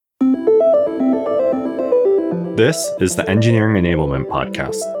This is the Engineering Enablement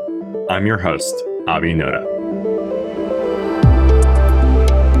Podcast. I'm your host, Avi Noda.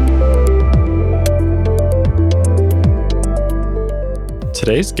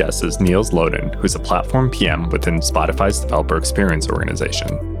 Today's guest is Nils Loodin, who's a platform PM within Spotify's developer experience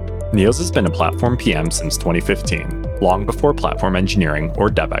organization. Nils has been a platform PM since 2015, long before platform engineering or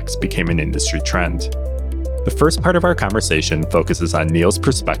DevX became an industry trend. The first part of our conversation focuses on Nils'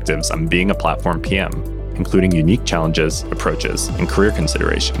 perspectives on being a platform PM, including unique challenges, approaches, and career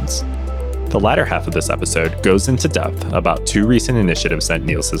considerations. The latter half of this episode goes into depth about two recent initiatives that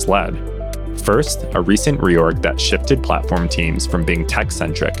Nils has led. First, a recent reorg that shifted platform teams from being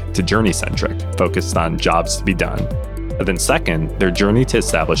tech-centric to journey-centric, focused on jobs to be done. And then second, their journey to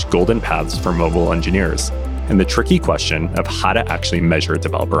establish golden paths for mobile engineers, and the tricky question of how to actually measure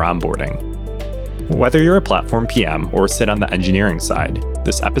developer onboarding. Whether you're a platform PM or sit on the engineering side,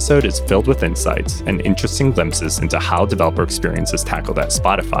 this episode is filled with insights and interesting glimpses into how developer experience is tackled at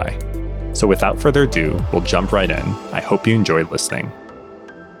Spotify. So without further ado, we'll jump right in. I hope you enjoyed listening.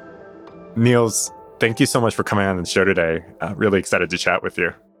 Nils, thank you so much for coming on the show today. Really excited to chat with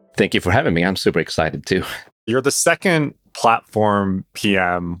you. Thank you for having me. I'm super excited too. You're the second platform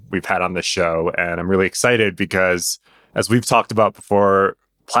PM we've had on the show, and I'm really excited because, as we've talked about before,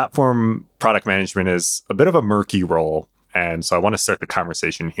 platform product management is a bit of a murky role. And so I want to start the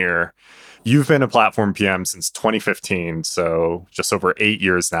conversation here. You've been a platform PM since 2015, so just over 8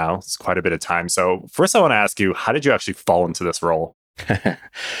 years now. It's quite a bit of time. So first I want to ask you, how did you actually fall into this role?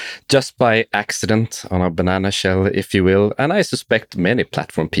 Just by accident on a banana shell, if you will. And I suspect many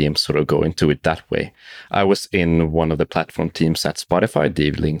platform PMs sort of go into it that way. I was in one of the platform teams at Spotify,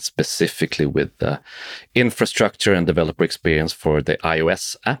 dealing specifically with the infrastructure and developer experience for the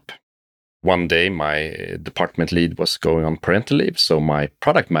iOS app. One day, my department lead was going on parental leave, so my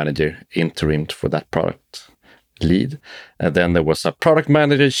product manager interimed for that product lead. And then there was a product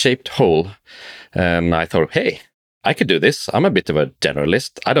manager-shaped hole. And I thought, hey, I could do this. I'm a bit of a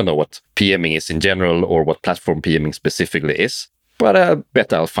generalist. I don't know what PMing is in general or what platform PMing specifically is, but I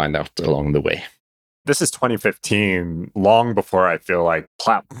bet I'll find out along the way. This is 2015, long before I feel like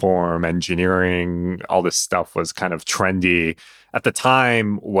platform engineering, all this stuff was kind of trendy. At the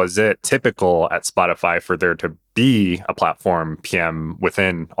time, was it typical at Spotify for there to be a platform PM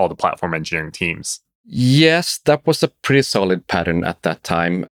within all the platform engineering teams? Yes, that was a pretty solid pattern at that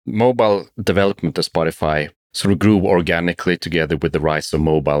time. Mobile development at Spotify sort of grew organically together with the rise of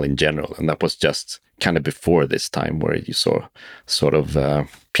mobile in general. And that was just kind of before this time where you saw sort of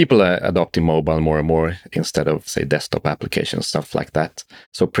people adopting mobile more and more instead of, say, desktop applications, stuff like that.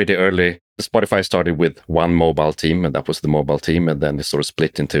 So pretty early, Spotify started with one mobile team, and that was the mobile team. And then it sort of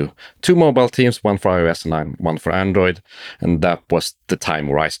split into two mobile teams, one for iOS and one for Android. And that was the time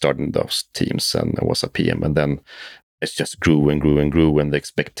where I started in those teams and I was a PM. And then it just grew and grew and grew, and the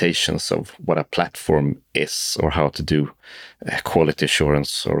expectations of what a platform is or how to do quality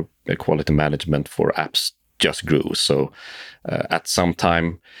assurance or quality management for apps just grew. So at some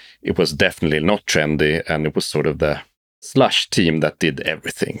time, it was definitely not trendy, and it was sort of the slush team that did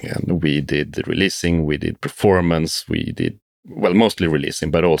everything. And we did the releasing, we did performance, we did, well, mostly releasing,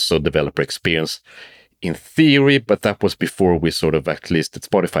 but also developer experience in theory. But that was before we sort of, at least at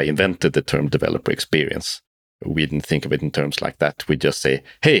Spotify, invented the term developer experience. We didn't think of it in terms like that. We just say,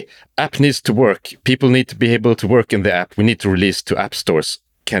 hey, app needs to work. People need to be able to work in the app. We need to release to app stores.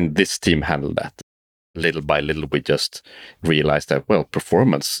 Can this team handle that? Little by little, we just realized that, well,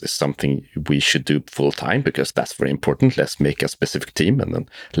 performance is something we should do full time because that's very important. Let's make a specific team, and then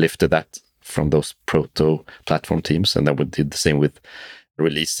lifted that from those proto platform teams. And then we did the same with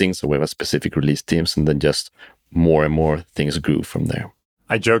releasing. So we have a specific release teams, and then just more and more things grew from there.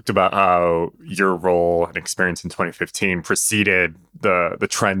 I joked about how your role and experience in 2015 preceded the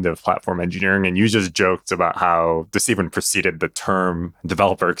trend of platform engineering, and you just joked about how this even preceded the term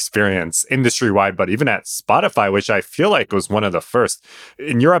developer experience industry-wide, but even at Spotify, which I feel like was one of the first.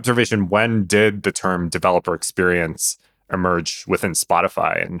 In your observation, when did the term developer experience emerge within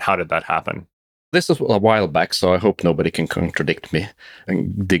Spotify, and how did that happen? This was a while back, so I hope nobody can contradict me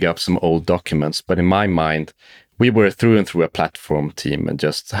and dig up some old documents. But in my mind, we were through and through a platform team and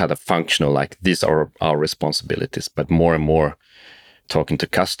just had a functional, like, these are our responsibilities, but more and more talking to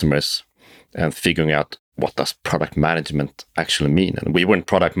customers and figuring out what does product management actually mean. And we weren't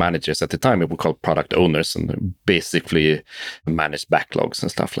product managers at the time. We were called product owners and basically managed backlogs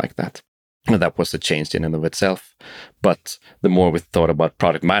and stuff like that. And that was a change in and of itself. But the more we thought about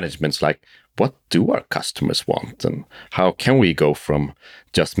product management, it's like, what do our customers want? And how can we go from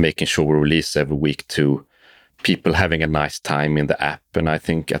just making sure we release every week to people having a nice time in the app. And I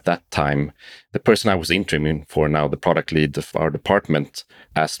think at that time, the person I was interiming for now, the product lead of our department,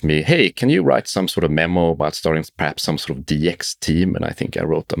 asked me, hey, can you write some sort of memo about starting perhaps some sort of DX team? And I think I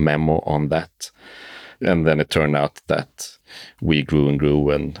wrote a memo on that. And then it turned out that we grew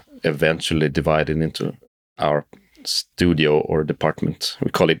and eventually divided into our studio or department.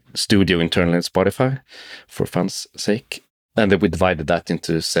 We call it studio internally at Spotify for fun's sake. And then we divided that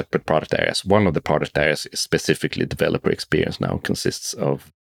into separate product areas. One of the product areas is specifically developer experience now, consists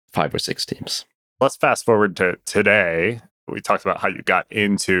of 5 or 6 teams. Let's fast forward to today. We talked about how you got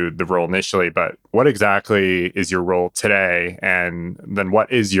into the role initially, but what exactly is your role today? And then what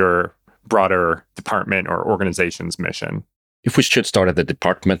is your broader department or organization's mission? If we should start at the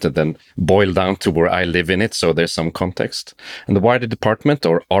department and then boil down to where I live in it, so there's some context. And the wider department,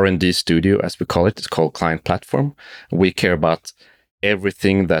 or R&D studio, as we call it, is called Client Platform. We care about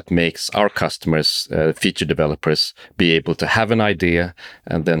everything that makes our customers, feature developers, be able to have an idea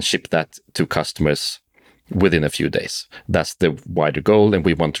and then ship that to customers within a few days. That's the wider goal, and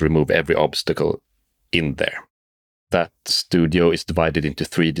we want to remove every obstacle in there. That studio is divided into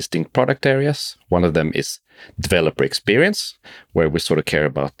 3 distinct product areas. One of them is developer experience, where we sort of care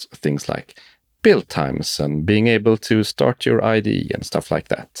about things like build times and being able to start your IDE and stuff like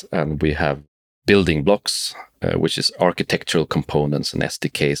that. And we have building blocks, which is architectural components and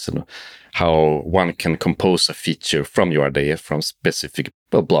SDKs, and how one can compose a feature from your idea from specific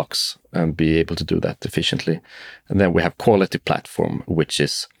blocks and be able to do that efficiently. And then we have quality platform, which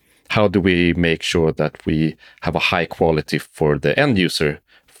is how do we make sure that we have a high quality for the end user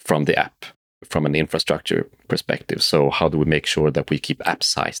from the app, from an infrastructure perspective? So how do we make sure that we keep app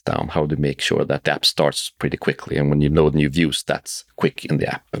size down? How do we make sure that the app starts pretty quickly? And when you load new views, that's quick in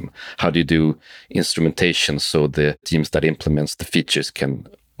the app. And how do you do instrumentation so the teams that implements the features can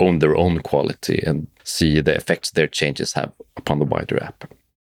own their own quality and see the effects their changes have upon the wider app?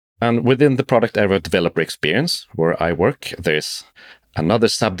 And within the product area of developer experience, where I work, there's another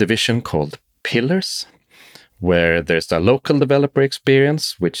subdivision called Pillars, where there's a local developer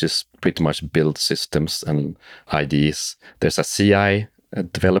experience, which is pretty much build systems and IDEs. There's a CI, a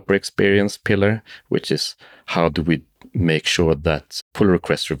developer experience pillar, which is how do we make sure that pull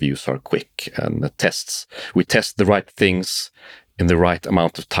request reviews are quick and the tests. We test the right things in the right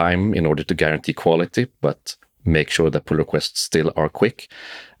amount of time in order to guarantee quality, but make sure that pull requests still are quick.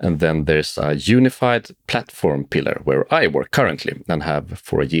 And then there's a unified platform pillar where I work currently and have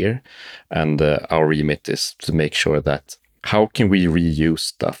for a year. And our remit is to make sure that how can we reuse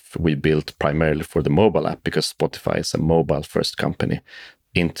stuff we built primarily for the mobile app, because Spotify is a mobile first company,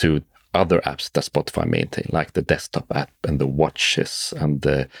 into other apps that Spotify maintain, like the desktop app and the watches and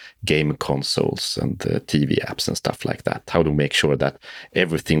the game consoles and the TV apps and stuff like that. How do we make sure that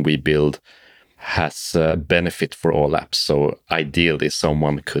everything we build has a benefit for all apps? So ideally,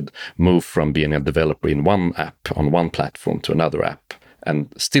 someone could move from being a developer in one app on one platform to another app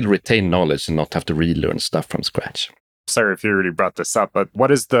and still retain knowledge and not have to relearn stuff from scratch. Sorry if you already brought this up, but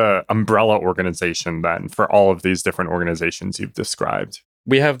what is the umbrella organization then for all of these different organizations you've described?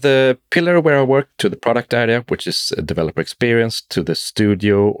 We have the pillar where I work, to the product area, which is developer experience, to the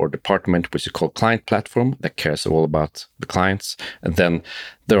studio or department, which is called Client Platform, that cares all about the clients. And then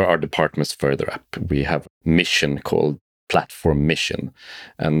there are departments further up. We have mission called Platform Mission,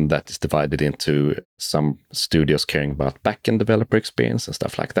 and that is divided into some studios caring about backend developer experience and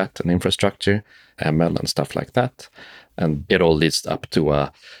stuff like that, and infrastructure, ML and stuff like that. And it all leads up to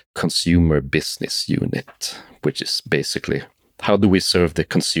a consumer business unit, which is basically how do we serve the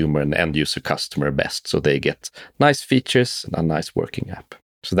consumer and end user customer best so they get nice features and a nice working app?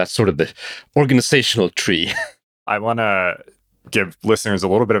 So that's sort of the organizational tree. I want to give listeners a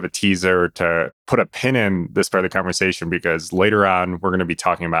little bit of a teaser to put a pin in this part of the conversation, because later on, we're going to be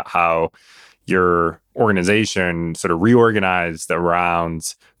talking about how your organization sort of reorganized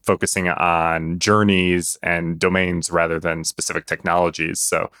around focusing on journeys and domains rather than specific technologies.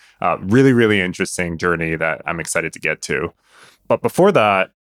 So really, really interesting journey that I'm excited to get to. But before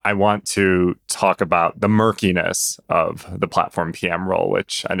that, I want to talk about the murkiness of the platform PM role,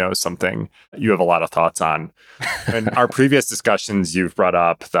 which I know is something you have a lot of thoughts on. In our previous discussions, you've brought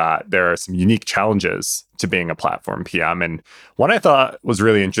up that there are some unique challenges to being a platform PM. And one I thought was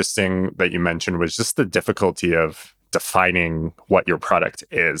really interesting that you mentioned was just the difficulty of defining what your product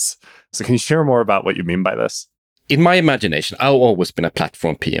is. So can you share more about what you mean by this? In my imagination, I've always been a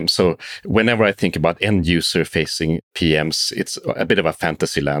platform PM. So whenever I think about end user facing PMs, it's a bit of a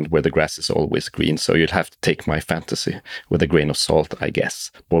fantasy land where the grass is always green. So you'd have to take my fantasy with a grain of salt, I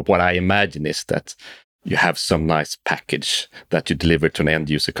guess. But what I imagine is that you have some nice package that you deliver to an end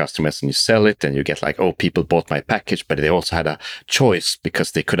user customers and you sell it and you get like, oh, people bought my package, but they also had a choice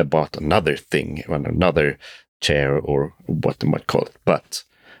because they could have bought another thing or another chair or what they might call it. But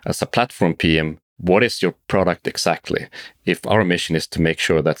as a platform PM, what is your product exactly? If our mission is to make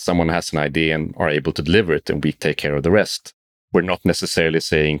sure that someone has an idea and are able to deliver it and we take care of the rest, we're not necessarily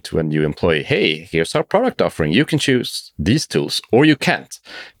saying to a new employee, hey, here's our product offering. You can choose these tools or you can't.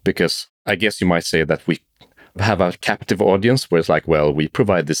 Because I guess you might say that we have a captive audience where it's like, well, we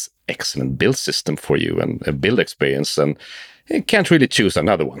provide this excellent build system for you and a build experience, and you can't really choose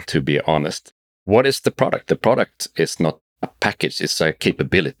another one, to be honest. What is the product? The product is not a package, it's a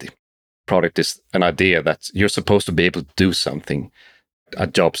capability. Product is an idea that you're supposed to be able to do something, a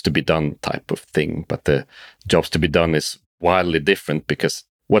jobs to be done type of thing. But the jobs to be done is wildly different because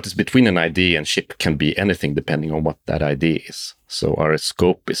what is between an idea and ship can be anything depending on what that idea is. So our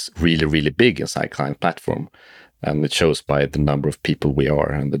scope is really, really big inside Client Platform. And it shows by the number of people we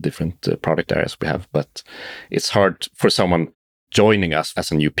are and the different product areas we have. But it's hard for someone joining us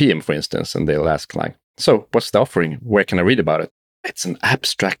as a new PM, for instance, and they'll ask like, so what's the offering? Where can I read about it? It's an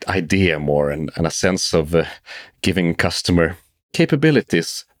abstract idea more and a sense of giving customer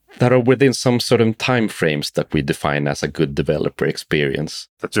capabilities that are within some sort of time frames that we define as a good developer experience.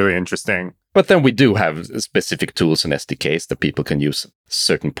 That's really interesting. But then we do have specific tools and SDKs that people can use at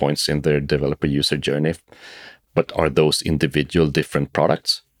certain points in their developer user journey. But are those individual different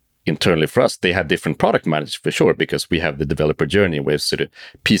products? Internally for us, they have different product managers for sure, because we have the developer journey. We've sort of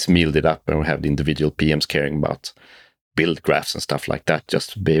piecemealed it up and we have the individual PMs caring about build graphs and stuff like that,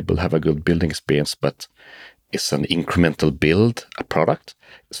 just to be able to have a good building experience. But is an incremental build a product?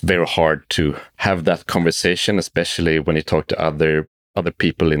 It's very hard to have that conversation, especially when you talk to other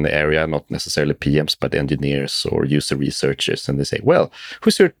people in the area, not necessarily PMs, but engineers or user researchers. And they say, well,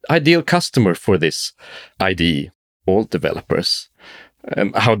 who's your ideal customer for this IDE? All developers.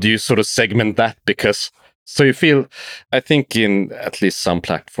 And how do you sort of segment that? Because so you feel, I think in at least some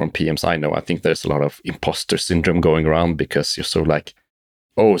platform PMs I know, I think there's a lot of imposter syndrome going around because you're sort of like,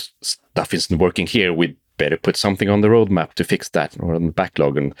 oh, stuff isn't working here. We better put something on the roadmap to fix that or on the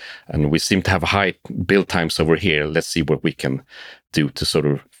backlog. And we seem to have high build times over here. Let's see what we can do to sort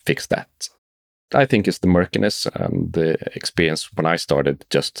of fix that. I think it's the murkiness and the experience when I started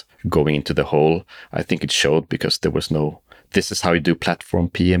just going into the hole. I think it showed because there was no, this is how you do platform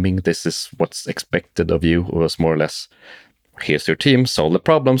PMing. This is what's expected of you. It was more or less, here's your team, solve the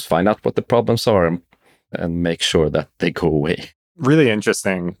problems, find out what the problems are, and make sure that they go away. Really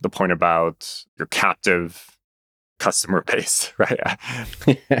interesting, the point about your captive customer base, right?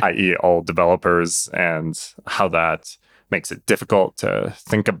 i.e. all developers, and how that makes it difficult to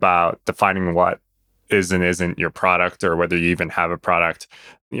think about defining what is and isn't your product or whether you even have a product.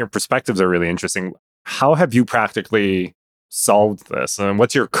 Your perspectives are really interesting. How have you practically solved this? And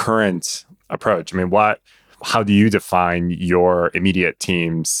what's your current approach? I mean, how do you define your immediate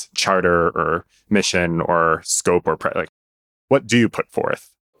team's charter or mission or scope or what do you put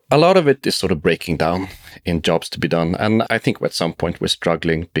forth? A lot of it is sort of breaking down in jobs to be done. And I think at some point we're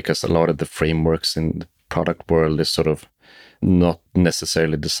struggling because a lot of the frameworks in the product world is sort of not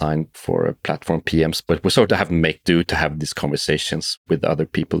necessarily designed for platform PMs, but we sort of have to make do to have these conversations with other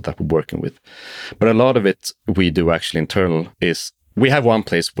people that we're working with. But a lot of it we do actually internal is we have one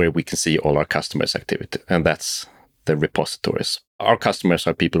place where we can see all our customers' activity, and that's the repositories. Our customers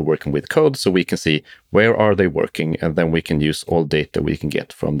are people working with code, so we can see where are they working, and then we can use all data we can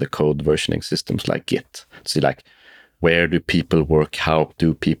get from the code versioning systems like Git. See, like, where do people work? How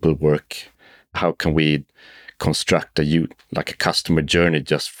do people work? How can we construct a customer journey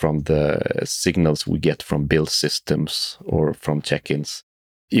just from the signals we get from build systems or from check-ins?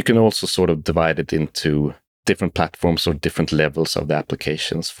 You can also sort of divide it into different platforms or different levels of the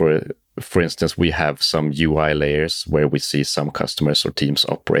applications. For instance, we have some UI layers where we see some customers or teams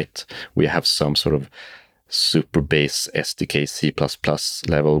operate. We have some sort of super base SDK C++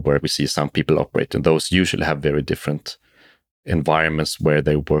 level where we see some people operate. And those usually have very different environments where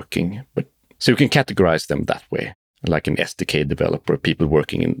they're working. So you can categorize them that way, like an SDK developer, people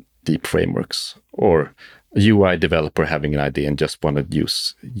working in deep frameworks, or a UI developer having an idea and just want to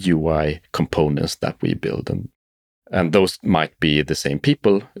use UI components that we build. And those might be the same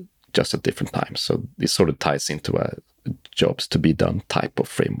people, just at different times. So this sort of ties into a jobs to be done type of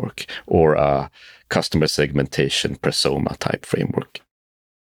framework or a customer segmentation persona type framework.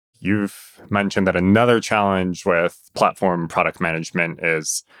 You've mentioned that another challenge with platform product management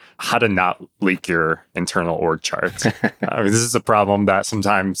is how to not leak your internal org chart. This is a problem that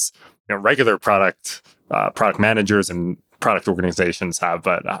sometimes regular product managers and product organizations have,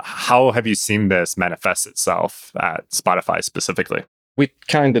 but how have you seen this manifest itself at Spotify specifically? We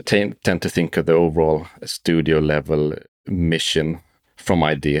kind of tend to think of the overall studio level mission from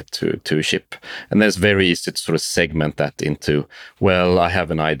idea to ship. And then it's very easy to sort of segment that into, well, I have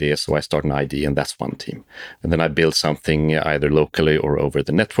an idea, so I start an idea, and that's one team. And then I build something either locally or over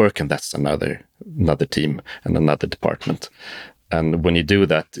the network, and that's another team and another department. And when you do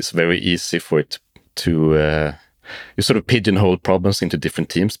that, it's very easy for it to you sort of pigeonhole problems into different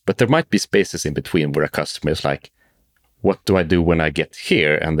teams. But there might be spaces in between where a customer is like, what do I do when I get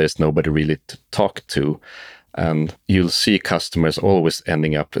here? And there's nobody really to talk to. And you'll see customers always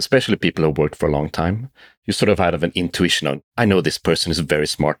ending up, especially people who worked for a long time, you sort of have an intuition on, I know this person is very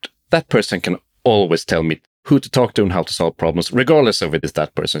smart. That person can always tell me who to talk to and how to solve problems, regardless of it is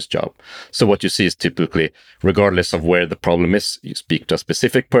that person's job. So what you see is typically, regardless of where the problem is, you speak to a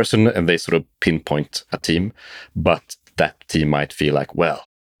specific person and they sort of pinpoint a team. But that team might feel like, well,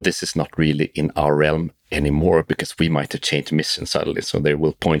 this is not really in our realm anymore because we might have changed mission suddenly. So they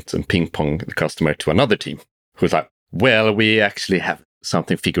will point and ping pong the customer to another team who's like, well, we actually have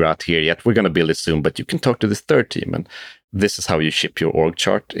something figured out here yet. We're going to build it soon, but you can talk to this third team. And this is how you ship your org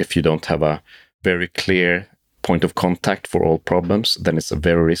chart. If you don't have a very clear point of contact for all problems, then it's a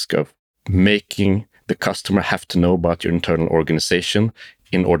very risk of making the customer have to know about your internal organization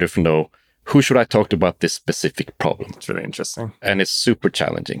in order to know who should I talk to about this specific problem. It's really interesting. And it's super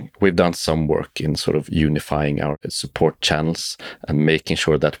challenging. We've done some work in sort of unifying our support channels and making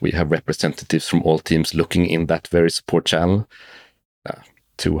sure that we have representatives from all teams looking in that very support channel.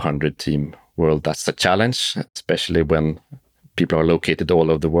 200 team world, that's a challenge, especially when people are located all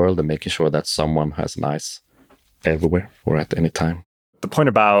over the world, and making sure that someone has an eyes everywhere or at any time. The point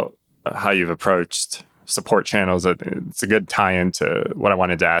about how you've approached support channels, it's a good tie-in to what I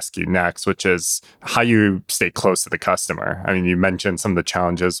wanted to ask you next, which is how you stay close to the customer. I mean, you mentioned some of the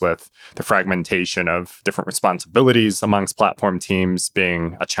challenges with the fragmentation of different responsibilities amongst platform teams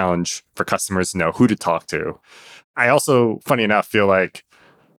being a challenge for customers to know who to talk to. I also, funny enough, feel like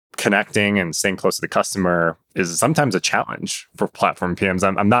connecting and staying close to the customer is sometimes a challenge for platform PMs.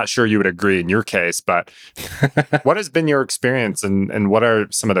 I'm not sure you would agree in your case, but what has been your experience and what are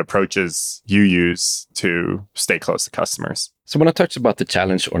some of the approaches you use to stay close to customers? So when I touch about the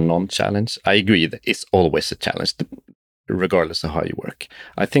challenge or non-challenge, I agree that it's always a challenge, regardless of how you work.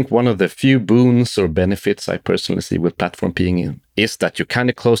 I think one of the few boons or benefits I personally see with platform PMing is that you're kind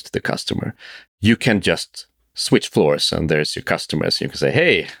of close to the customer. You can just switch floors and there's your customers. You can say,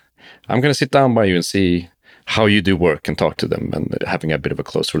 hey, I'm going to sit down by you and see how you do work and talk to them and having a bit of a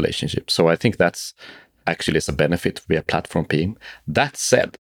close relationship. So I think that's actually is a benefit via platform PM. That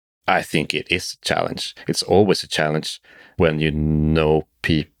said, I think it is a challenge. It's always a challenge when you know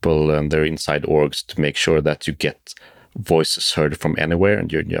people and their inside orgs to make sure that you get voices heard from anywhere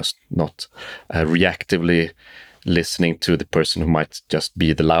and you're just not reactively listening to the person who might just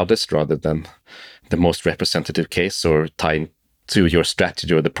be the loudest rather than the most representative case or tying to your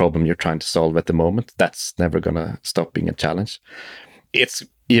strategy or the problem you're trying to solve at the moment. That's never going to stop being a challenge. It's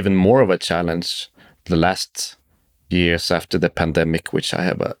even more of a challenge the last years after the pandemic, which I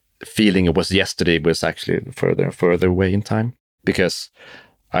have a feeling it was yesterday, but it's actually further and further away in time, because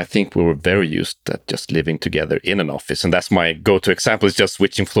I think we were very used to just living together in an office. And that's my go-to example, is just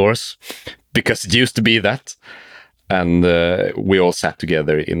switching floors, because it used to be that. And we all sat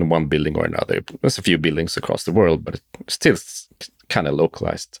together in one building or another. There's a few buildings across the world, but it's still kind of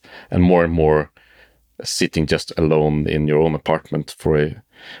localized. And more sitting just alone in your own apartment for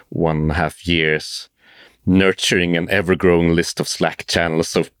 1.5 years, nurturing an ever-growing list of Slack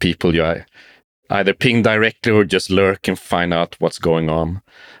channels of people you either ping directly or just lurk and find out what's going on.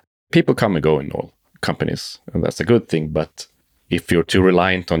 People come and go in all companies, and that's a good thing. But if you're too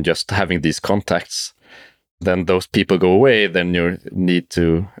reliant on just having these contacts, then those people go away, then you need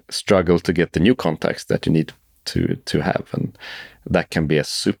to struggle to get the new contacts that you need to have. And that can be a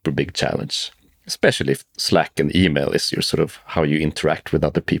super big challenge, especially if Slack and email is your sort of how you interact with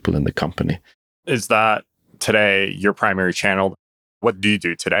other people in the company. Is that today your primary channel? What do you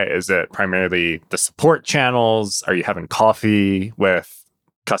do today? Is it primarily the support channels? Are you having coffee with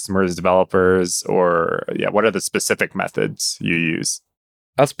customers, developers, or what are the specific methods you use?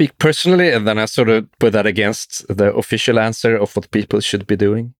 I'll speak personally, and then I sort of put that against the official answer of what people should be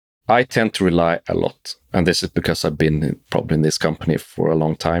doing. I tend to rely a lot, and this is because I've been probably in this company for a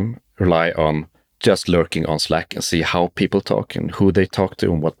long time, rely on just lurking on Slack and see how people talk and who they talk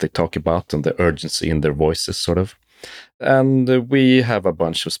to and what they talk about and the urgency in their voices, sort of. And we have a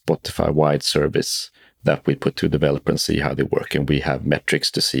bunch of Spotify-wide service that we put to developer and see how they work, and we have metrics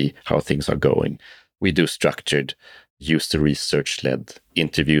to see how things are going. We do structured user research-led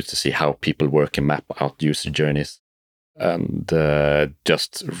interviews to see how people work and map out user journeys, and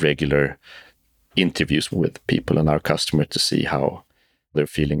just regular interviews with people and our customer to see how they're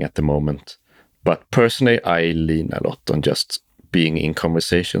feeling at the moment. But personally, I lean a lot on just being in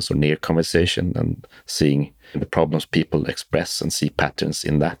conversations or near conversation and seeing the problems people express and see patterns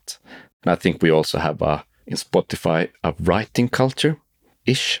in that. And I think we also have in Spotify a writing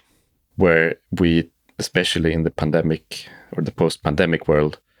culture-ish, where we, especially in the pandemic or the post-pandemic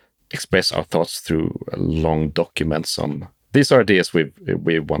world, express our thoughts through long documents on these are ideas we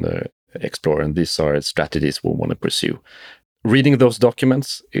want to explore and these are strategies we want to pursue. Reading those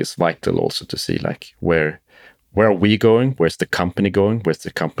documents is vital also to see like where are we going? Where's the company going? Where's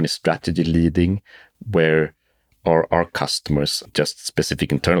the company strategy leading? Where are our customers, just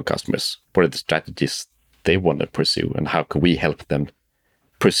specific internal customers? What are the strategies they want to pursue and how can we help them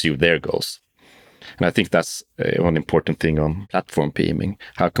pursue their goals? And I think that's one important thing on platform PMing.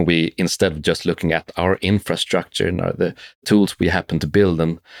 How can we, instead of just looking at our infrastructure and the tools we happen to build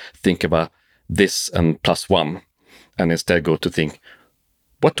and think about this and plus one, and instead go to think,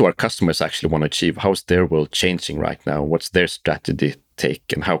 what do our customers actually want to achieve? How's their world changing right now? What's their strategy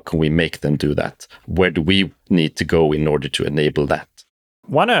take? And how can we make them do that? Where do we need to go in order to enable that?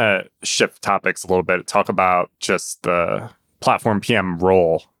 Want to shift topics a little bit, talk about just the platform PM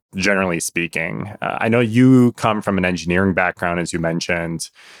role, generally speaking. I know you come from an engineering background, as you mentioned.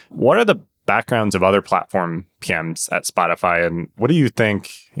 What are the backgrounds of other platform PMs at Spotify? And what do you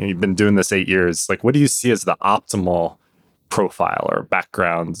think, you've been doing this 8 years, like what do you see as the optimal profile or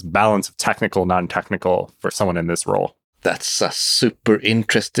backgrounds, balance of technical, non-technical for someone in this role? That's a super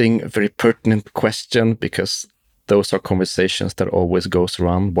interesting, very pertinent question, because those are conversations that always goes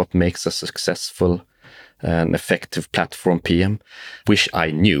around. What makes a successful and effective platform PM? Wish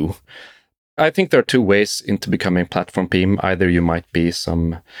I knew. I think there are two ways into becoming platform PM. Either you might be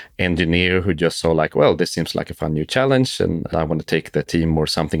some engineer who just saw like, well, this seems like a fun new challenge and I want to take the team or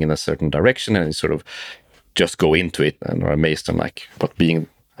something in a certain direction, and you sort of just go into it and are amazed on like what being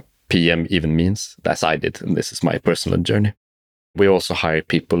a PM even means, as I did. And this is my personal journey. We also hire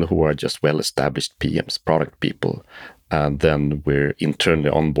people who are just well-established PMs, product people, and then we're internally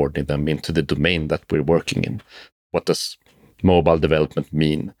onboarding them into the domain that we're working in. What does mobile development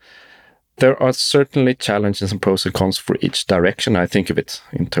mean? There are certainly challenges and pros and cons for each direction. I think of it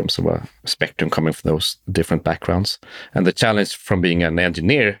in terms of a spectrum coming from those different backgrounds. And the challenge from being an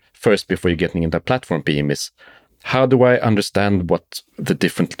engineer first before you're getting into platform PM is, how do I understand what the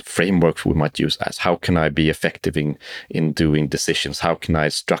different frameworks we might use as? How can I be effective in doing decisions? How can I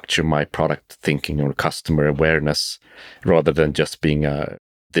structure my product thinking or customer awareness rather than just being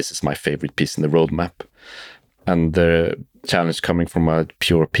this is my favorite piece in the roadmap? And the challenge coming from a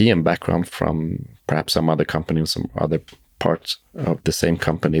pure PM background from perhaps some other company, some other parts of the same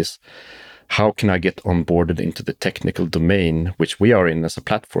companies, how can I get onboarded into the technical domain, which we are in as a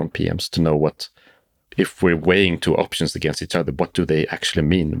platform PMs, to know what, if we're weighing two options against each other, what do they actually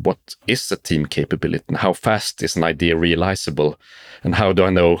mean? What is a team capability? And how fast is an idea realizable? And how do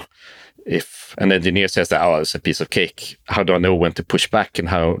I know if an engineer says that, oh, it's a piece of cake? How do I know when to push back? And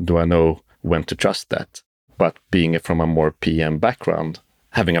how do I know when to trust that? But being from a more PM background,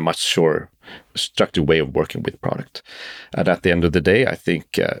 having a much sure structured way of working with product. And at the end of the day, I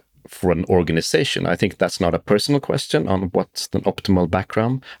think for an organization, I think that's not a personal question on what's the optimal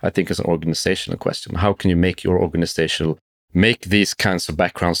background. I think it's an organizational question. How can you make your organization make these kinds of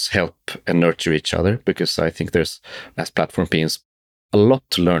backgrounds help and nurture each other? Because I think there's, as platform PMs, a lot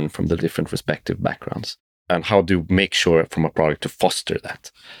to learn from the different respective backgrounds. And how do you make sure from a product to foster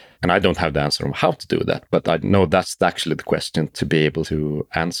that? And I don't have the answer on how to do that, but I know that's actually the question to be able to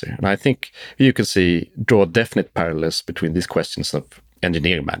answer. And I think you can draw definite parallels between these questions of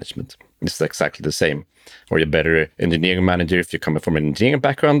engineering management. It's exactly the same. Or you're better engineering manager if you're coming from an engineering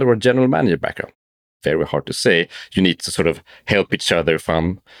background or a general manager background. Very hard to say. You need to sort of help each other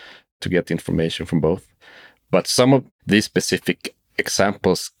to get information from both. But some of these specific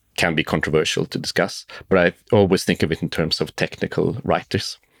examples can be controversial to discuss, but I always think of it in terms of technical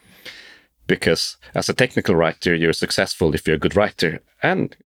writers. Because as a technical writer, you're successful if you're a good writer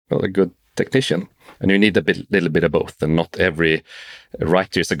and a good technician. And you need little bit of both. And not every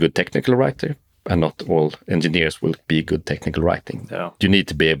writer is a good technical writer, and not all engineers will be good technical writing. Yeah. You need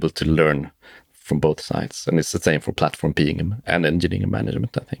to be able to learn from both sides. And it's the same for platform PM and engineering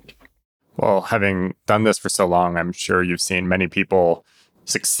management, I think. Well, having done this for so long, I'm sure you've seen many people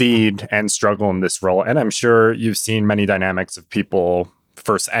succeed and struggle in this role. And I'm sure you've seen many dynamics of people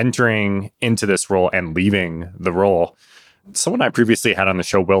first entering into this role and leaving the role. Someone I previously had on the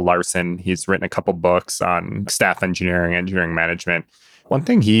show, Will Larson, he's written a couple books on staff engineering, engineering management. One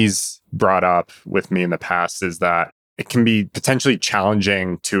thing he's brought up with me in the past is that it can be potentially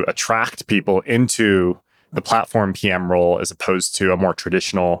challenging to attract people into the platform PM role as opposed to a more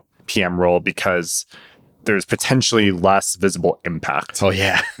traditional PM role because there's potentially less visible impact. Oh,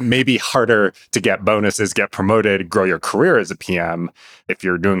 yeah. Maybe harder to get bonuses, get promoted, grow your career as a PM if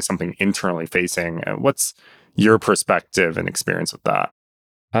you're doing something internally facing. What's your perspective and experience with that?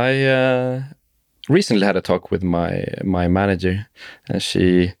 I recently had a talk with my manager, and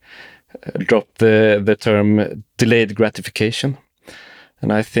she dropped the term delayed gratification.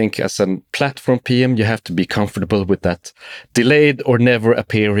 And I think as a platform PM, you have to be comfortable with that delayed or never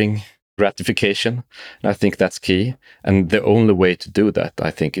appearing gratification. And I think that's key. And the only way to do that, I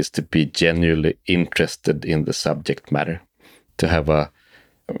think, is to be genuinely interested in the subject matter. To have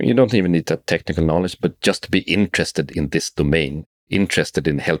you don't even need that technical knowledge, but just to be interested in this domain, interested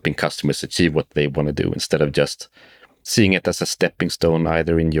in helping customers achieve what they want to do instead of just seeing it as a stepping stone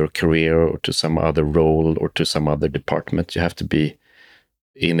either in your career or to some other role or to some other department. You have to be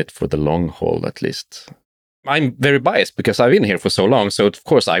in it for the long haul, at least. I'm very biased because I've been here for so long. So, of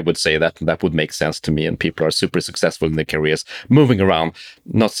course, I would say that would make sense to me. And people are super successful in their careers, moving around,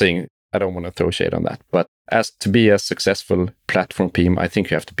 not saying I don't want to throw shade on that. But as to be a successful platform PM, I think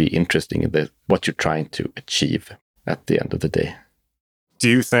you have to be interested in what you're trying to achieve at the end of the day. Do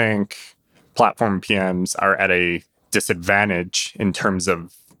you think platform PMs are at a disadvantage in terms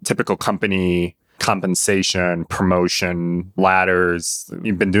of typical company compensation, promotion, ladders?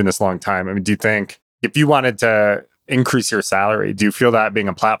 You've been doing this a long time. I mean, do you think if you wanted to increase your salary, do you feel that being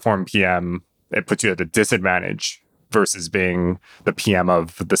a platform PM, it puts you at a disadvantage versus being the PM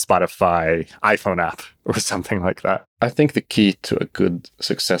of the Spotify iPhone app or something like that? I think the key to a good,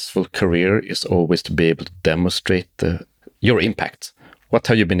 successful career is always to be able to demonstrate your impact. What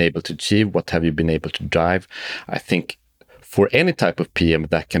have you been able to achieve? What have you been able to drive? I think for any type of PM,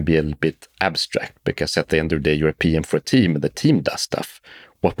 that can be a little bit abstract because at the end of the day, you're a PM for a team and the team does stuff.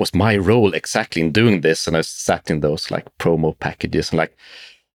 What was my role exactly in doing this? And I sat in those like promo packages and like,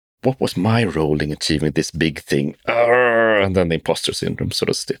 what was my role in achieving this big thing? And then the imposter syndrome sort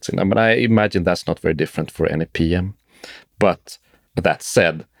of sits in. I mean, I imagine that's not very different for any PM. But that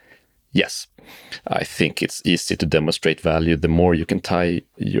said, yes, I think it's easy to demonstrate value. The more you can tie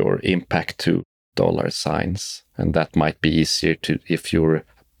your impact to dollar signs, and that might be easier to if you're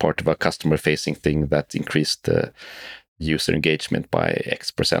part of a customer-facing thing that increased the user engagement by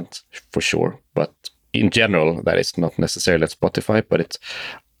X% for sure. But in general, that is not necessarily at Spotify, but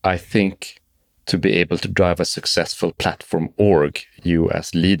I think to be able to drive a successful platform org, you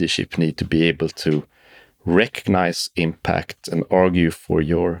as leadership need to be able to recognize impact and argue for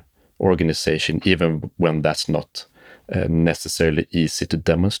your organization, even when that's not necessarily easy to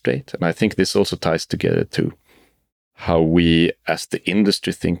demonstrate. And I think this also ties together to how we as the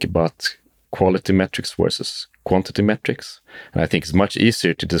industry think about quality metrics versus quantity metrics. And I think it's much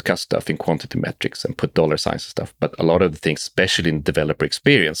easier to discuss stuff in quantity metrics and put dollar signs and stuff. But a lot of the things, especially in developer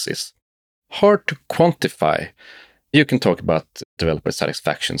experience, is hard to quantify. You can talk about developer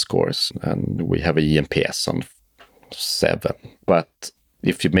satisfaction scores, and we have a ENPS on 7. But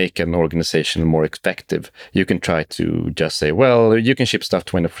if you make an organization more effective, you can try to just say, well, you can ship stuff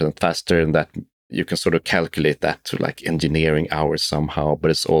 20% faster, and that you can sort of calculate that to like engineering hours somehow,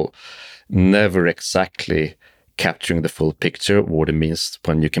 but it's all never exactly capturing the full picture of what it means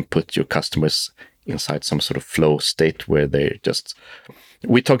when you can put your customers inside some sort of flow state where they're just...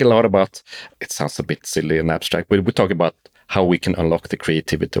 We talk a lot about, it sounds a bit silly and abstract, but we talk about how we can unlock the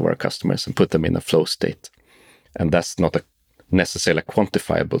creativity of our customers and put them in a flow state. And that's not necessarily a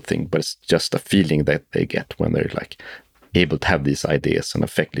quantifiable thing, but it's just a feeling that they get when they're like able to have these ideas and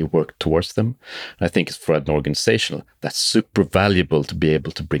effectively work towards them. And I think it's for an organization that's super valuable to be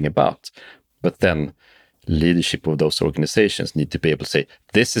able to bring about. But then leadership of those organizations need to be able to say,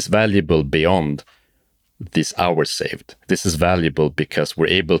 this is valuable beyond these hours saved. This is valuable because we're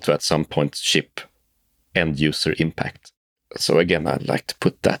able to at some point ship end user impact. So again, I'd like to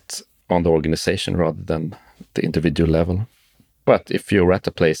put that on the organization rather than the individual level. But if you're at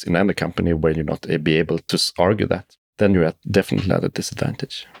a place in any company where you're not be able to argue that, then you're definitely at a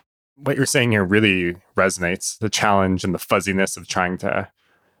disadvantage. What you're saying here really resonates. The challenge and the fuzziness of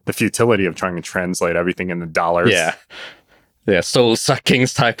the futility of trying to translate everything into dollars. Yeah, soul-sucking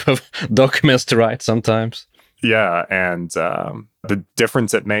type of documents to write sometimes. Yeah, and the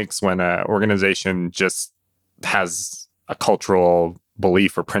difference it makes when an organization just has a cultural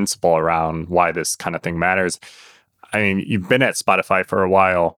belief or principle around why this kind of thing matters. I mean, you've been at Spotify for a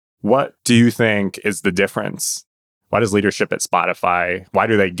while. What do you think is the difference why does leadership at Spotify, why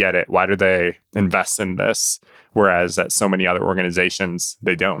do they get it? Why do they invest in this? Whereas at so many other organizations,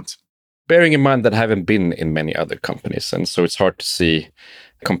 they don't. Bearing in mind that I haven't been in many other companies, and so it's hard to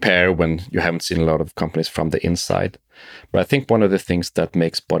compare when you haven't seen a lot of companies from the inside. But I think one of the things that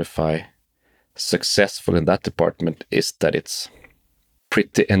makes Spotify successful in that department is that it's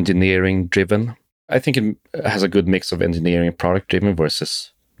pretty engineering driven. I think it has a good mix of engineering and product driven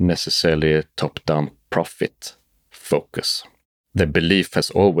versus necessarily a top-down profit focus. The belief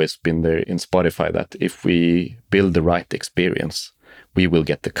has always been there in Spotify that if we build the right experience, we will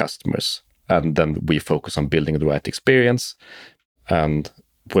get the customers. And then we focus on building the right experience. And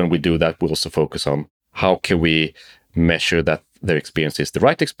when we do that, we also focus on how can we measure that their experience is the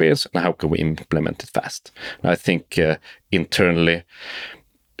right experience and how can we implement it fast. And I think internally,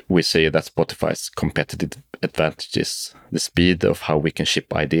 we say that Spotify's competitive advantage is the speed of how we can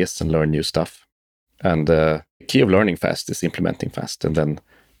ship ideas and learn new stuff. And the key of learning fast is implementing fast and then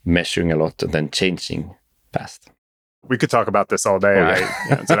measuring a lot and then changing fast. We could talk about this all day. Oh,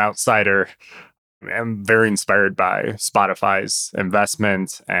 yeah. As an outsider, I'm very inspired by Spotify's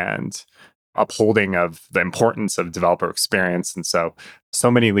investment and upholding of the importance of developer experience. And so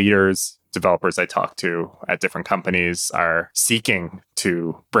many leaders, developers I talk to at different companies are seeking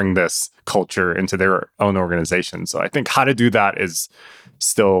to bring this culture into their own organization. So I think how to do that is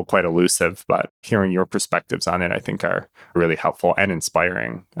still quite elusive, but hearing your perspectives on it, I think are really helpful and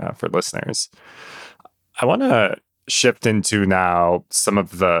inspiring for listeners. I want to shift into now some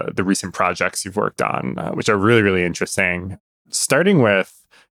of the recent projects you've worked on, which are really, really interesting. Starting with,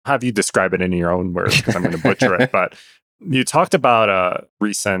 have you describe it in your own words, because I'm going to butcher it, but you talked about a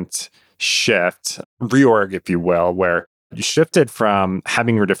recent shift, reorg, if you will, where you shifted from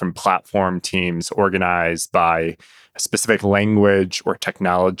having your different platform teams organized by a specific language or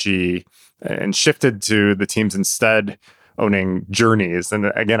technology and shifted to the teams instead owning journeys.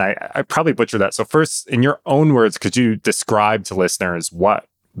 And again, I probably butchered that. So first, in your own words, could you describe to listeners what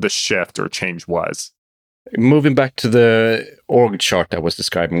the shift or change was? Moving back to the org chart I was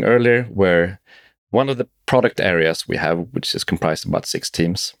describing earlier, where one of the product areas we have, which is comprised of about 6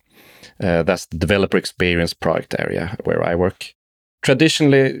 teams, that's the developer experience product area where I work.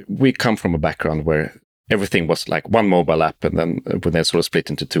 Traditionally, we come from a background where everything was like one mobile app, and then we then sort of split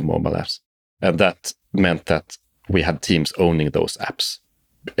into 2 mobile apps. And that meant that we had teams owning those apps,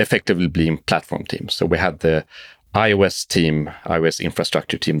 effectively being platform teams. So we had the iOS team, iOS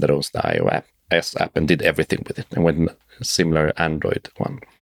infrastructure team that owns the iOS app and did everything with it. And when a similar Android one.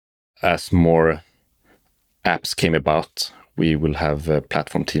 As more apps came about, we will have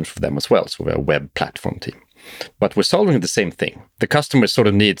platform teams for them as well. So we're a web platform team. But we're solving the same thing. The customer sort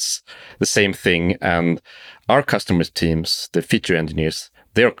of needs the same thing. And our customers' teams, the feature engineers,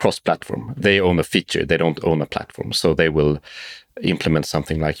 they're cross-platform. They own a feature. They don't own a platform. So they will implement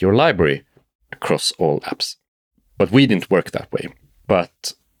something like your library across all apps. But we didn't work that way.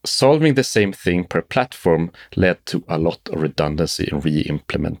 But solving the same thing per platform led to a lot of redundancy and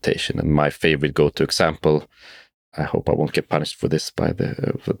re-implementation. And my favorite go-to example, I hope I won't get punished for this by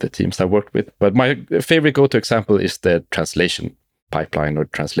the teams I worked with, but my favorite go-to example is the translation pipeline or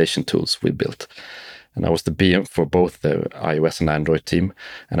translation tools we built. And I was the BM for both the iOS and Android team.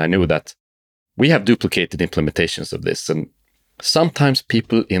 And I knew that we have duplicated implementations of this. And sometimes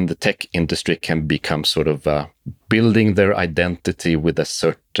people in the tech industry can become sort of building their identity with a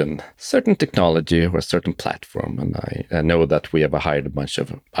certain technology or a certain platform. And I know that we have hired a bunch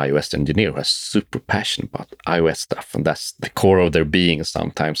of iOS engineers who are super passionate about iOS stuff. And that's the core of their being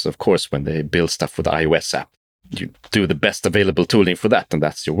sometimes. Of course, when they build stuff with the iOS app, you do the best available tooling for that, and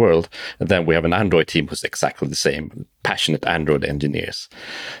that's your world. And then we have an Android team who's exactly the same, passionate Android engineers.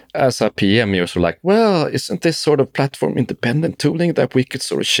 As a PM, you're sort of like, well, isn't this sort of platform independent tooling that we could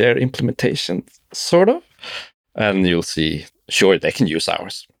sort of share implementation, sort of? And you'll see, sure, they can use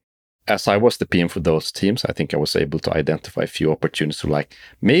ours. As I was the PM for those teams, I think I was able to identify a few opportunities to like,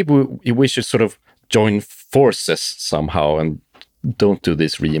 maybe we should sort of join forces somehow and don't do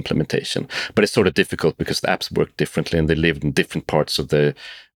this re-implementation. But it's sort of difficult because the apps work differently and they live in different parts of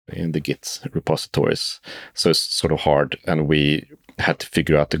in the Git repositories. So it's sort of hard. And we had to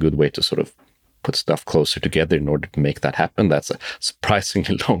figure out a good way to sort of put stuff closer together in order to make that happen. That's a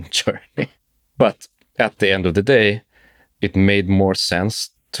surprisingly long journey. But at the end of the day, it made more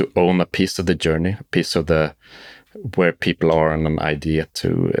sense to own a piece of the journey, a piece of where people are on an idea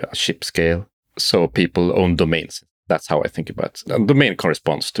to a ship scale. So people own domains. That's how I think about it. A domain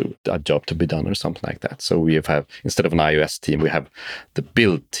corresponds to a job to be done or something like that. So we have, instead of an iOS team, we have the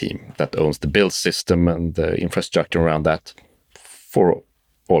build team that owns the build system and the infrastructure around that for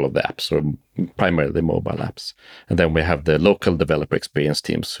all of the apps, or primarily mobile apps. And then we have the local developer experience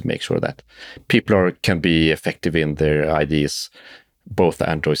teams who make sure that people can be effective in their IDs, both the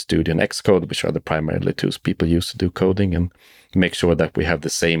Android Studio and Xcode, which are the primarily tools people use to do coding, and make sure that we have the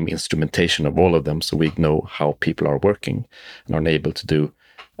same instrumentation of all of them so we know how people are working and are able to do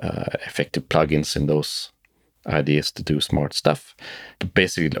effective plugins in those ideas to do smart stuff. But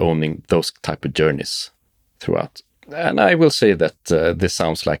basically owning those type of journeys throughout. And I will say that this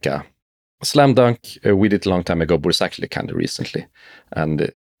sounds like a slam dunk. We did it a long time ago, but it's actually kind of recently.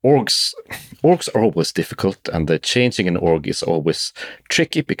 And orgs are always difficult, and the changing an org is always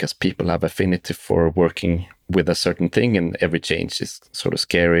tricky because people have affinity for working with a certain thing, and every change is sort of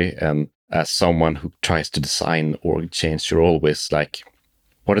scary. And as someone who tries to design org change, you're always like,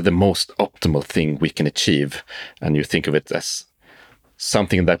 what are the most optimal thing we can achieve? And you think of it as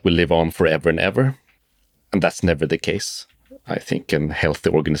something that will live on forever and ever. And that's never the case. I think a healthy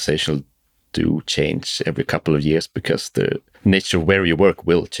organization do change every couple of years because the nature of where you work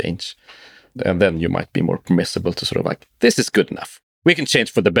will change. And then you might be more permissible to sort of like, this is good enough. We can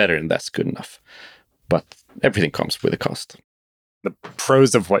change for the better, and that's good enough. But everything comes with a cost. The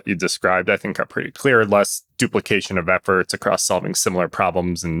pros of what you described, I think, are pretty clear. Less duplication of efforts across solving similar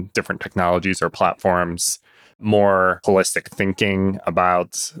problems in different technologies or platforms. More holistic thinking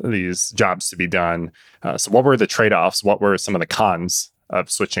about these jobs to be done. So what were the trade-offs? What were some of the cons of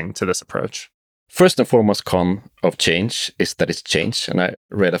switching to this approach? First and foremost con of change is that it's change. And I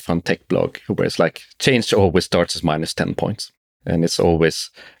read a fun tech blog where it's like, change always starts as minus 10 points. And it's always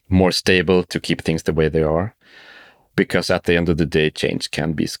more stable to keep things the way they are. Because at the end of the day, change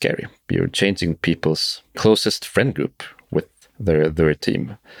can be scary. You're changing people's closest friend group with their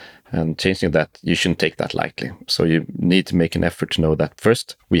team. And changing that, you shouldn't take that lightly. So you need to make an effort to know that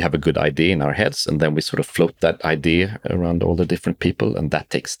first, we have a good idea in our heads, and then we sort of float that idea around all the different people, and that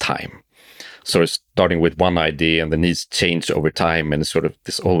takes time. So it's starting with one idea, and the needs change over time, and it's sort of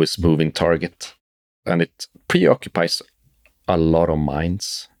this always moving target. And it preoccupies a lot of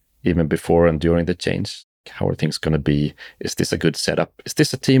minds, even before and during the change. How are things going to be? Is this a good setup? Is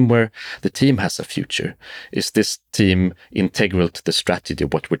this a team where the team has a future? Is this team integral to the strategy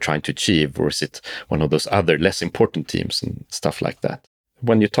of what we're trying to achieve? Or is it one of those other less important teams and stuff like that?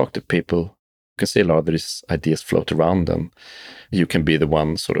 When you talk to people, you can see a lot of these ideas float around, and you can be the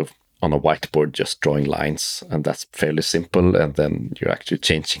one sort of on a whiteboard just drawing lines, and that's fairly simple. And then you're actually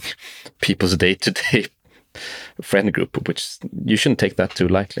changing people's day-to-day friend group, which you shouldn't take that too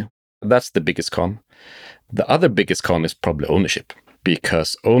lightly. That's the biggest con. The other biggest con is probably ownership,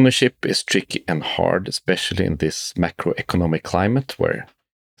 because ownership is tricky and hard, especially in this macroeconomic climate where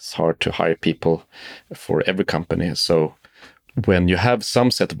it's hard to hire people for every company. So when you have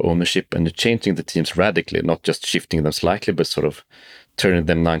some set of ownership and you're changing the teams radically, not just shifting them slightly, but sort of turning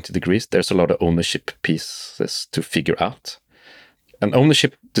them 90 degrees, there's a lot of ownership pieces to figure out. And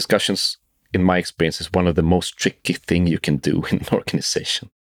ownership discussions, in my experience, is one of the most tricky thing you can do in an organization.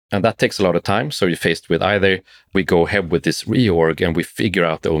 And that takes a lot of time. So you're faced with either we go ahead with this reorg and we figure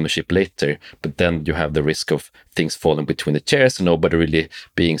out the ownership later, but then you have the risk of things falling between the chairs and nobody really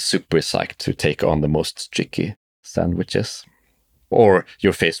being super psyched to take on the most tricky sandwiches. Or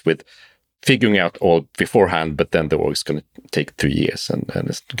you're faced with figuring out all beforehand, but then the org is going to take 3 years and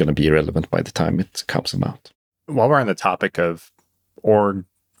it's going to be irrelevant by the time it comes out. While we're on the topic of org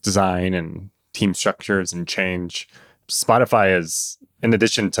design and team structures and change, Spotify is, in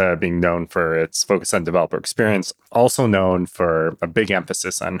addition to being known for its focus on developer experience, also known for a big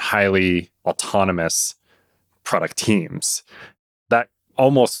emphasis on highly autonomous product teams. That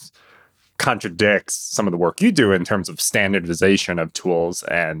almost contradicts some of the work you do in terms of standardization of tools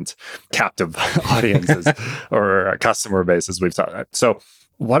and captive audiences or customer bases we've talked about. So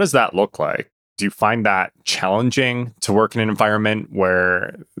what does that look like? Do you find that challenging to work in an environment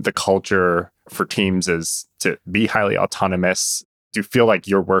where the culture for teams is to be highly autonomous? Do you feel like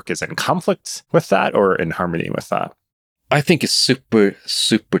your work is in conflict with that or in harmony with that? I think it's super,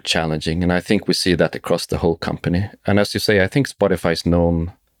 super challenging. And I think we see that across the whole company. And as you say, I think Spotify is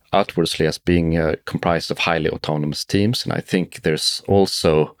known outwardly as being comprised of highly autonomous teams. And I think there's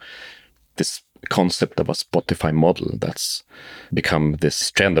also this concept of a Spotify model that's become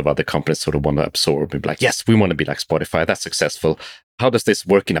this trend of other companies sort of want to absorb and be like, yes, we want to be like Spotify. That's successful. How does this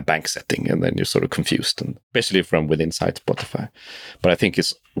work in a bank setting? And then you're sort of confused, and especially from within inside Spotify. But I think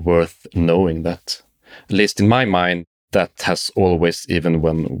it's worth knowing that, at least in my mind, that has always, even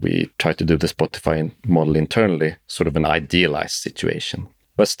when we try to do the Spotify model internally, sort of an idealized situation.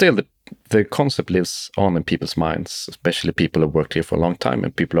 But still, the concept lives on in people's minds, especially people who have worked here for a long time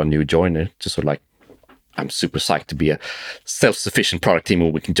and people are new joiners, to sort of like, I'm super psyched to be a self-sufficient product team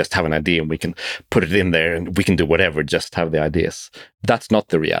where we can just have an idea and we can put it in there and we can do whatever, just have the ideas. That's not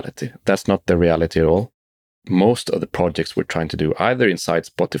the reality. That's not the reality at all. Most of the projects we're trying to do, either inside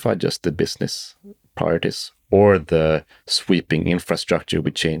Spotify, just the business priorities, or the sweeping infrastructure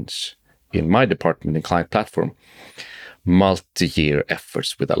we change in my department in client platform, multi-year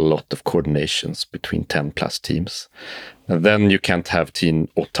efforts with a lot of coordinations between 10 plus teams. And then you can't have team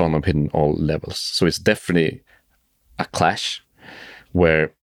autonomy in all levels. So it's definitely a clash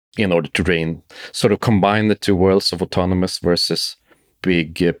where, in order to sort of combine the two worlds of autonomous versus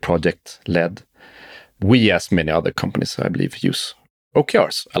big project-led, we, as many other companies, I believe, use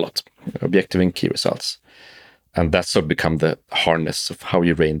OKRs a lot, objective and key results. And that's sort of become the harness of how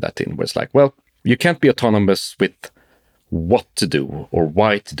you rein that in, where it's like, well, you can't be autonomous with what to do or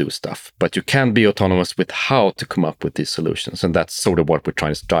why to do stuff, but you can be autonomous with how to come up with these solutions. And that's sort of what we're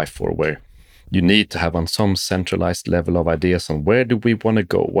trying to strive for, where you need to have on some centralized level of ideas on where do we want to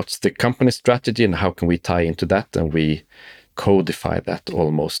go? What's the company strategy and how can we tie into that? And we codify that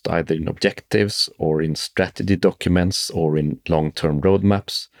almost either in objectives or in strategy documents or in long-term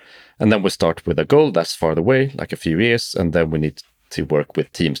roadmaps. And then we start with a goal that's far away, like a few years. And then we need to work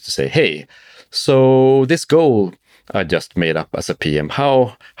with teams to say, hey, so this goal I just made up as a PM,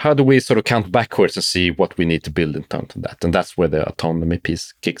 how do we sort of count backwards and see what we need to build in terms of that? And that's where the autonomy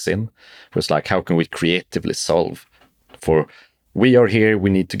piece kicks in. It's like, how can we creatively solve for, we are here, we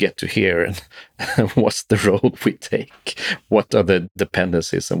need to get to here, and what's the road we take? What are the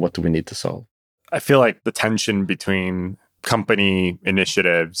dependencies and what do we need to solve? I feel like the tension between company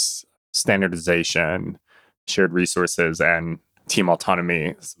initiatives, standardization, shared resources, and team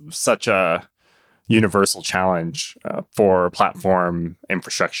autonomy is such a universal challenge for platform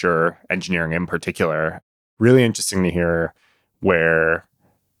infrastructure engineering in particular. Really interesting to hear where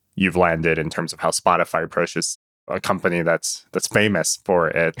you've landed in terms of how Spotify approaches a company that's famous for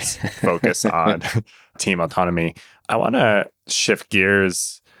its focus on team autonomy. I want to shift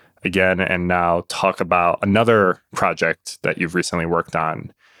gears again and now talk about another project that you've recently worked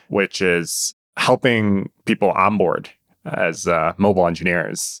on, which is helping people onboard as mobile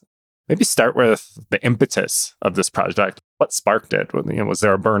engineers. Maybe start with the impetus of this project. What sparked it? Was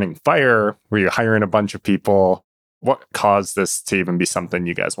there a burning fire? Were you hiring a bunch of people? What caused this to even be something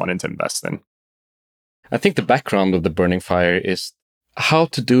you guys wanted to invest in? I think the background of the burning fire is how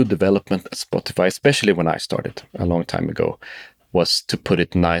to do development at Spotify, especially when I started a long time ago, was to put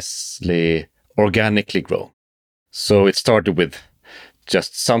it nicely, organically grow. So it started with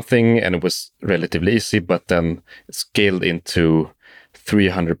just something and it was relatively easy, but then it scaled into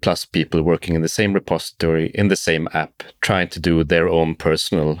 300 plus people working in the same repository, in the same app, trying to do their own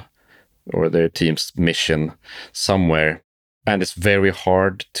personal or their team's mission somewhere. And it's very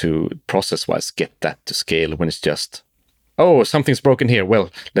hard to process-wise get that to scale when it's just, oh, something's broken here. Well,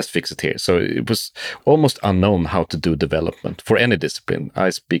 let's fix it here. So it was almost unknown how to do development for any discipline.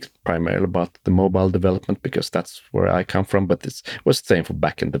 I speak primarily about the mobile development because that's where I come from, but it was the same for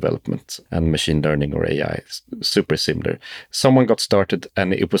backend development and machine learning or AI. Super similar. Someone got started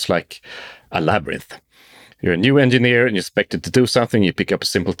and it was like a labyrinth. You're a new engineer and you're expected to do something. You pick up a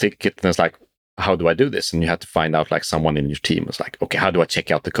simple ticket and it's like, how do I do this? And you have to find out like someone in your team is like, okay, how do I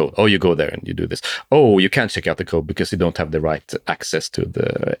check out the code? Oh, you go there and you do this. Oh, you can't check out the code because you don't have the right access to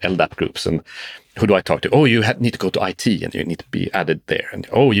the LDAP groups. And who do I talk to? Oh, you need to go to IT and you need to be added there. And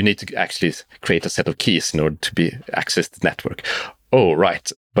oh, you need to actually create a set of keys in order to be access the network. Oh, right.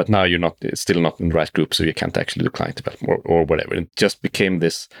 But now you're still not in the right group, so you can't actually do client development or whatever. It just became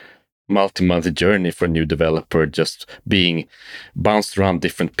this multi-month journey for a new developer, just being bounced around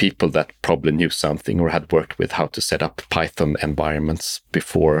different people that probably knew something or had worked with how to set up Python environments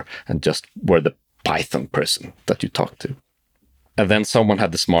before and just were the Python person that you talked to. And then someone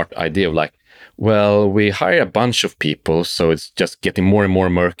had the smart idea of like, well, we hire a bunch of people, so it's just getting more and more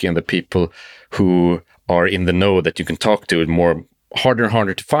murky, and the people who are in the know that you can talk to are harder and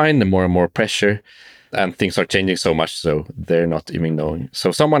harder to find, and more pressure. And things are changing so much, so they're not even known.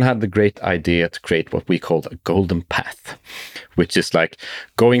 So someone had the great idea to create what we called a golden path, which is like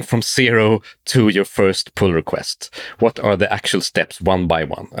going from 0 to your first pull request. What are the actual steps one by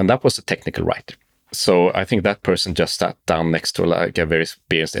one? And that was a technical writer. So I think that person just sat down next to like a very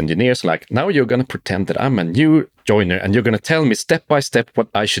experienced engineer. So like, now you're going to pretend that I'm a new joiner and you're going to tell me step by step what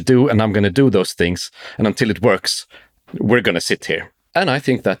I should do. And I'm going to do those things. And until it works, we're going to sit here. And I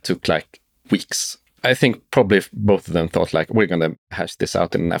think that took like weeks. I think probably both of them thought like, we're going to hash this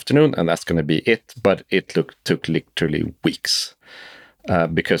out in an afternoon and that's going to be it. But it took literally weeks.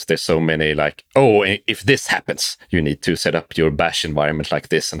 because there's so many like, oh, if this happens, you need to set up your bash environment like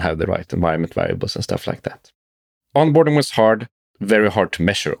this and have the right environment variables and stuff like that. Onboarding was hard, very hard to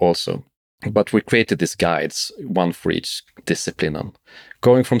measure also. But we created these guides, one for each discipline, on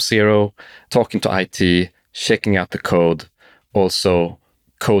going from zero, talking to IT, checking out the code, also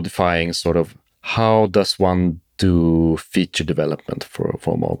codifying sort of how does one do feature development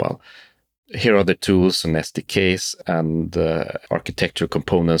for mobile. Here are the tools and SDKs and architecture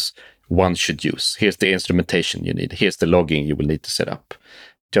components one should use. Here's the instrumentation you need. Here's the logging you will need to set up.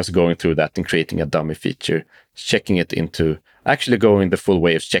 Just going through that and creating a dummy feature, checking it into, actually going the full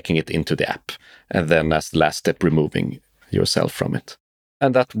way of checking it into the app. And then as the last step, removing yourself from it.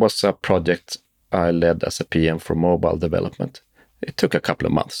 And that was a project I led as a PM for mobile development. It took a couple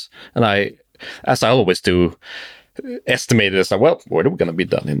of months. And I, as I always do, estimated as well, what are we going to be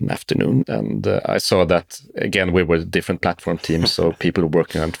done in an afternoon? And I saw that, again, we were different platform teams, so people were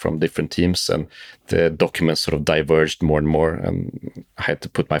working on it from different teams, and the documents sort of diverged more and more. And I had to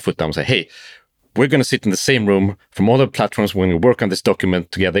put my foot down and say, hey, we're going to sit in the same room from all the platforms when we work on this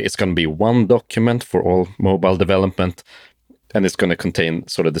document together. It's going to be one document for all mobile development, and it's going to contain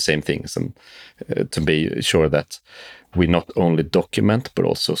sort of the same things, and to be sure that we not only document, but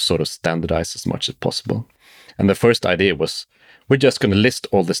also sort of standardize as much as possible. And the first idea was, we're just going to list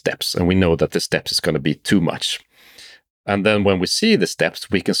all the steps, and we know that the steps is going to be too much. And then when we see the steps,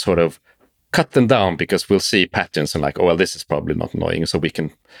 we can sort of cut them down, because we'll see patterns and like, oh, well, this is probably not annoying. So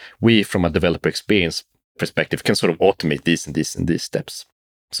we from a developer experience perspective can sort of automate these and these and these steps.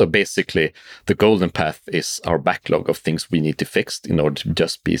 So basically, the golden path is our backlog of things we need to fix in order to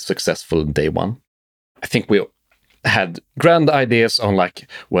just be successful day one. I think we had grand ideas on like,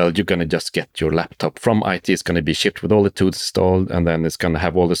 well, you're going to just get your laptop from IT. It's going to be shipped with all the tools installed, and then it's going to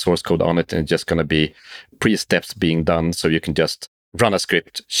have all the source code on it, and it's just going to be pre-steps being done. So you can just run a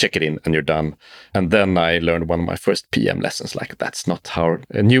script, check it in, and you're done. And then I learned one of my first PM lessons, like that's not how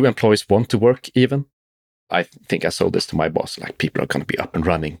new employees want to work even. I think I sold this to my boss, like people are going to be up and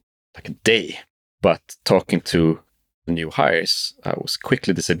running like a day. But talking to the new hires, I was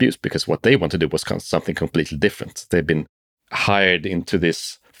quickly disabused, because what they want to do was something completely different. They've been hired into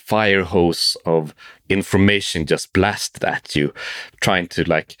this fire hose of information just blasted at you, trying to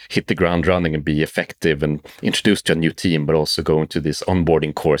like hit the ground running and be effective and introduced to a new team, but also go into these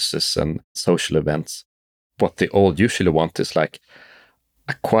onboarding courses and social events. What they all usually want is like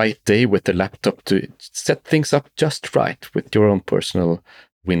a quiet day with the laptop to set things up just right with your own personal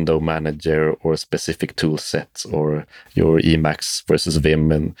window manager or specific tool sets or your Emacs versus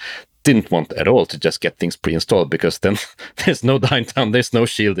Vim, and didn't want at all to just get things pre-installed, because then there's no downtime, there's no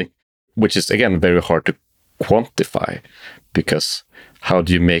shielding, which is again very hard to quantify, because how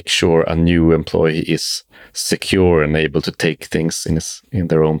do you make sure a new employee is secure and able to take things in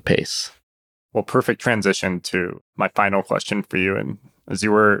their own pace? Well, perfect transition to my final question for you. And as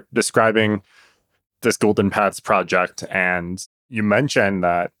you were describing this Golden Paths project, and you mentioned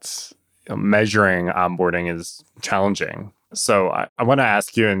that measuring onboarding is challenging. So I want to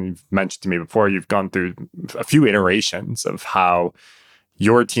ask you, and you've mentioned to me before, you've gone through a few iterations of how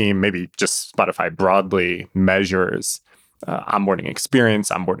your team, maybe just Spotify broadly, measures onboarding experience,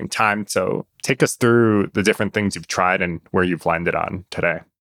 onboarding time. So take us through the different things you've tried and where you've landed on today.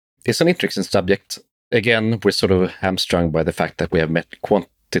 It's an interesting subject. Again, we're sort of hamstrung by the fact that we have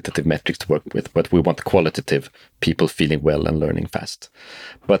quantitative metrics to work with, but we want qualitative people feeling well and learning fast.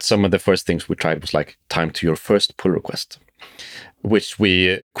 But some of the first things we tried was like time to your first pull request, which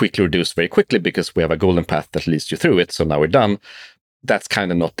we quickly reduced very quickly, because we have a golden path that leads you through it. So now we're done. That's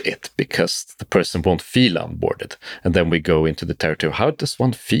kind of not it, because the person won't feel onboarded. And then we go into the territory of how does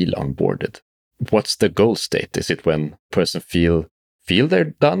one feel onboarded? What's the goal state? Is it when person feel they're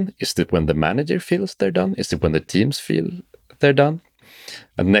done? Is it when the manager feels they're done? Is it when the teams feel they're done?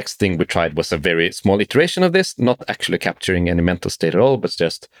 And the next thing we tried was a very small iteration of this, not actually capturing any mental state at all, but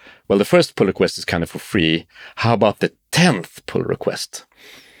just, well, the first pull request is kind of for free. How about the 10th pull request?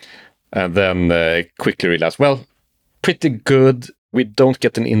 And then quickly realized, well, pretty good. We don't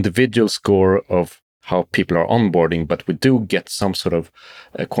get an individual score of how people are onboarding, but we do get some sort of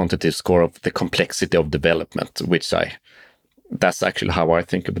a quantitative score of the complexity of development, which that's actually how I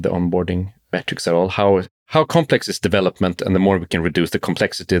think about the onboarding metrics at all. How complex is development, and the more we can reduce the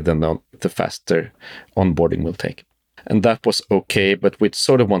complexity, then the faster onboarding will take. And that was okay, but we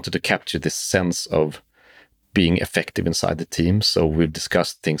sort of wanted to capture this sense of being effective inside the team. So we've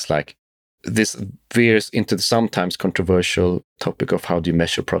discussed things like, this veers into the sometimes controversial topic of how do you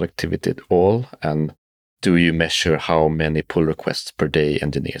measure productivity at all. And do you measure how many pull requests per day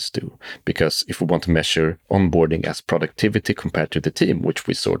engineers do? Because if we want to measure onboarding as productivity compared to the team, which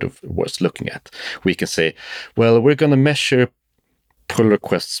we sort of was looking at, we can say, well, we're going to measure pull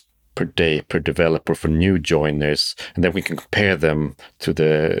requests per day per developer for new joiners, and then we can compare them to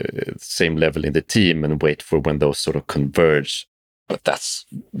the same level in the team and wait for when those sort of converge. But that's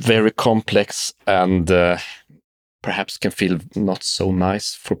very complex and perhaps can feel not so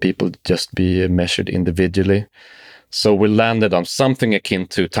nice for people to just be measured individually. So we landed on something akin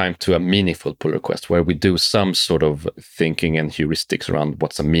to time to a meaningful pull request, where we do some sort of thinking and heuristics around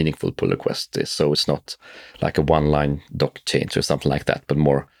what's a meaningful pull request is. So it's not like a one-line doc change or something like that, but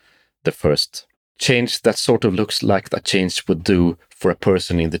more the first change that sort of looks like that change would do for a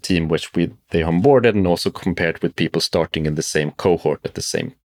person in the team, which they onboarded, and also compared with people starting in the same cohort at the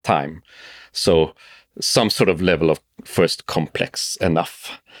same time. So some sort of level of first complex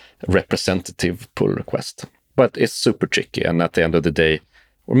enough representative pull request. But it's super tricky. And at the end of the day,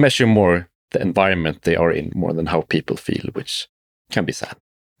 we're measuring more the environment they are in more than how people feel, which can be sad.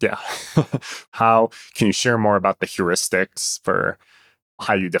 Yeah. How can you share more about the heuristics for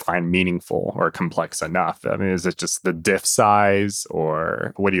how you define meaningful or complex enough? I mean, is it just the diff size,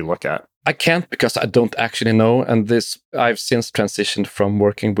 or what do you look at? I can't, because I don't actually know. And this, I've since transitioned from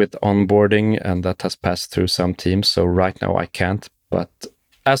working with onboarding, and that has passed through some teams. So right now I can't. But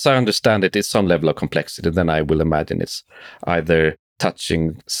as I understand it, it's some level of complexity. Then I will imagine it's either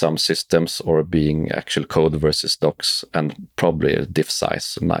touching some systems or being actual code versus docs, and probably a diff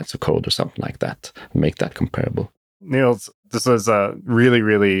size, lines of code or something like that, make that comparable. Nils, this was a really,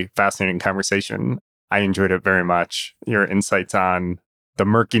 really fascinating conversation. I enjoyed it very much. Your insights on the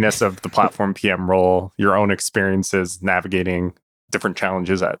murkiness of the platform PM role, your own experiences navigating different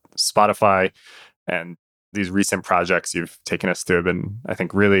challenges at Spotify, and these recent projects you've taken us through have been, I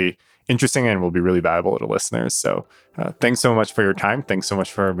think, really interesting and will be really valuable to listeners. So thanks so much for your time. Thanks so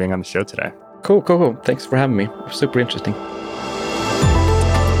much for being on the show today. Cool. Thanks for having me. Super interesting.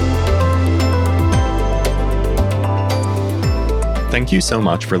 Thank you so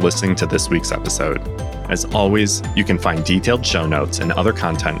much for listening to this week's episode. As always, you can find detailed show notes and other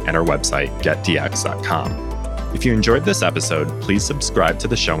content at our website, getdx.com. If you enjoyed this episode, please subscribe to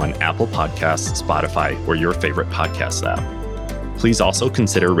the show on Apple Podcasts, Spotify, or your favorite podcast app. Please also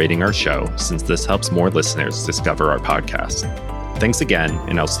consider rating our show, since this helps more listeners discover our podcast. Thanks again,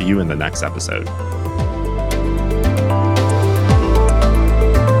 and I'll see you in the next episode.